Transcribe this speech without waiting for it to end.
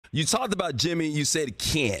You talked about Jimmy. You said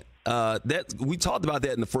can't. We talked about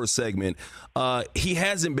that in the first segment. He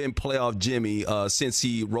hasn't been playoff Jimmy since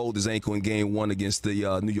he rolled his ankle in Game 1 against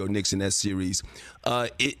the New York Knicks in that series.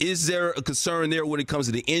 Is there a concern there when it comes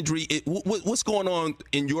to the injury? What's going on,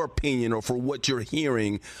 in your opinion, or for what you're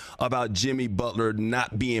hearing about Jimmy Butler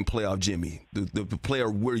not being playoff Jimmy, the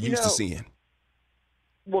player we're used to seeing?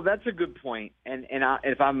 Well, that's a good point. And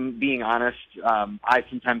if I'm being honest, I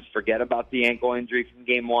sometimes forget about the ankle injury from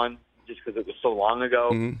Game 1 just because it was so long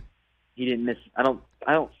ago. Mm-hmm. He didn't miss. I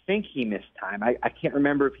don't think he missed time. I can't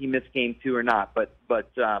remember if he missed Game 2 or not.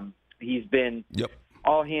 But he's been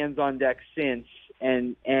all hands on deck since.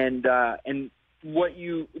 And what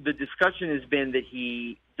the discussion has been that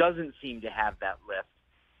he doesn't seem to have that lift.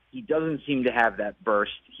 He doesn't seem to have that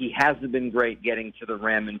burst. He hasn't been great getting to the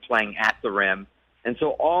rim and playing at the rim. And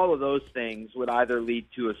so all of those things would either lead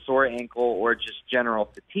to a sore ankle or just general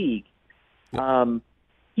fatigue.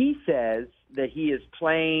 He says that he is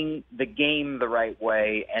playing the game the right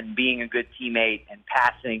way and being a good teammate and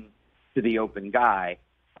passing to the open guy.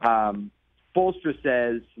 Spoelstra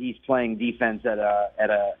says he's playing defense at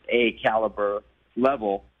a caliber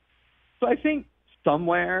level. So I think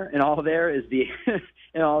somewhere in all there is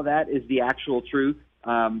in all that is the actual truth.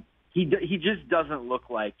 He just doesn't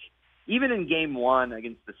look like. Even in Game 1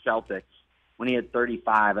 against the Celtics, when he had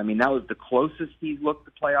 35, I mean, that was the closest he's looked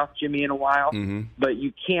to playoff Jimmy in a while. Mm-hmm. But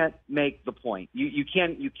you can't make the point. You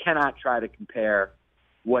cannot try to compare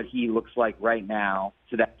what he looks like right now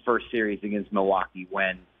to that first series against Milwaukee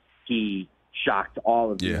when he shocked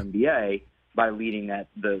all of the NBA by leading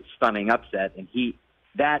the stunning upset. And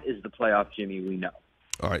that is the playoff Jimmy we know.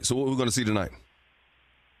 All right, so what are we going to see tonight?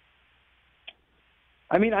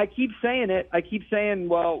 I mean, I keep saying it. I keep saying,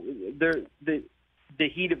 well, the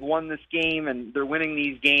Heat have won this game, and they're winning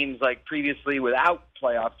these games like previously without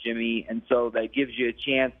playoff Jimmy, and so that gives you a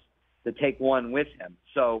chance to take one with him.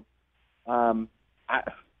 So I'm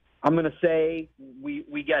going to say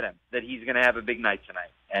we get him, that he's going to have a big night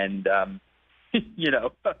tonight. And,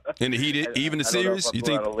 And the Heat, even the series? You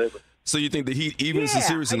think the Heat evens the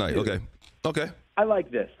series tonight? Okay. I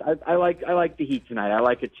like this. I like the Heat tonight. I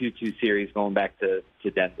like a 2-2 series going back to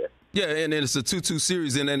Denver. Yeah, and then it's a 2-2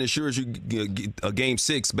 series, and that ensures you get a Game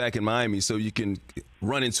 6 back in Miami, so you can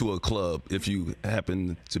run into a club if you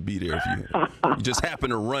happen to be there. If you just happen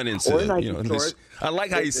to run into it. I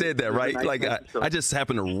like how you said that, right? I just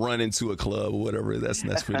happen to run into a club or whatever. That's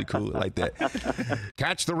pretty cool. I like that.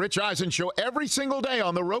 Catch the Rich Eisen Show every single day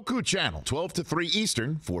on the Roku channel, 12 to 3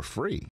 Eastern, for free.